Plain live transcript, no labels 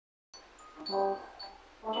Yellow.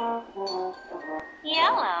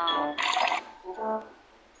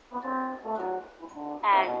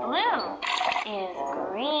 And blue is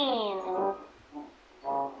green.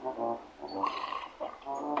 Oh,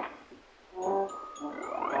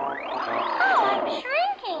 I'm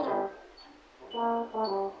shrinking.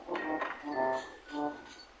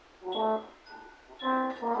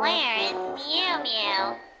 Where is Mew Mew?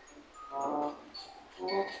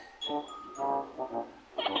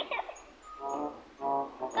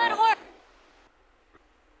 Good work.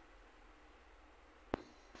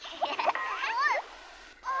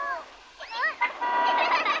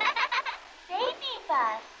 Baby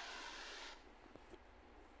bus.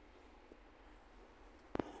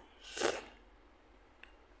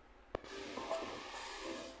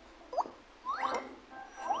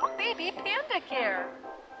 Baby Panda Care.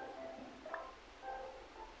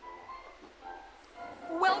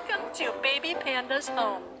 Welcome to Baby Panda's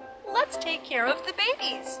home. Let's take care of the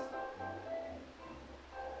babies.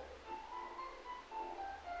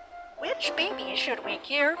 Which baby should we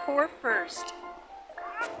care for first?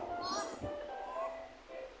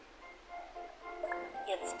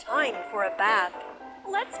 It's time for a bath.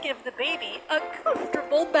 Let's give the baby a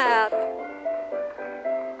comfortable bath.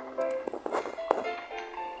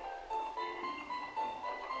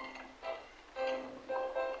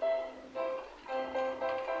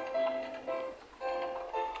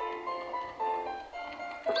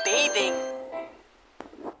 Bathing.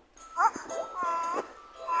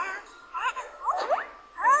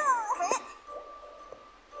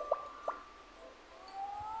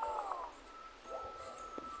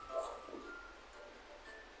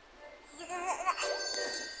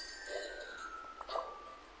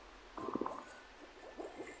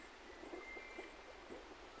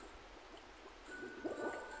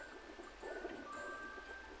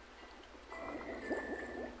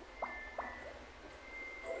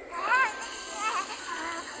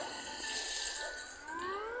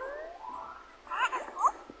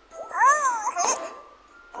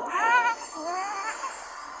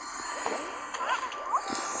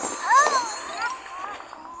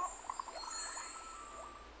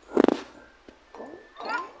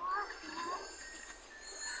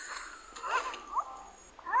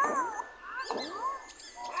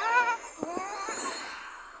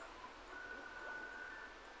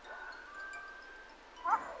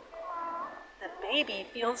 The baby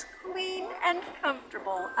feels clean and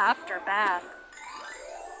comfortable after bath.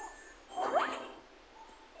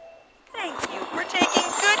 Thank you for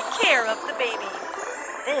taking good care of the baby.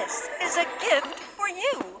 This is a gift for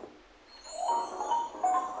you.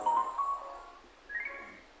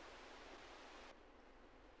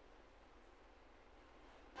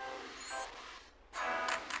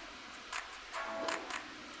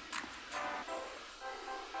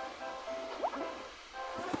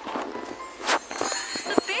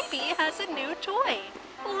 The baby has a new toy.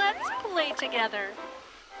 Let's play together.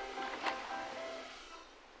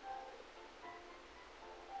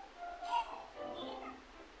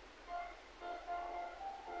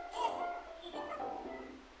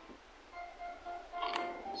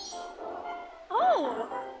 Oh,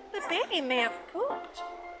 the baby may have pooped.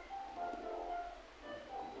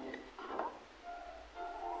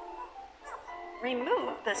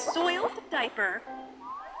 Remove the soiled diaper.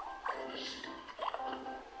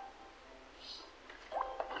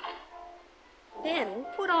 Then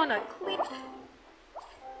put on a clean...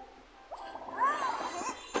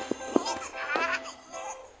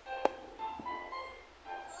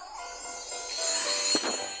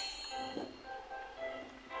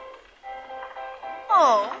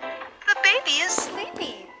 Oh, the baby is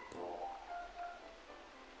sleepy.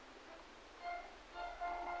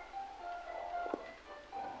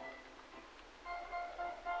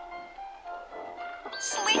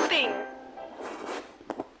 Sleeping.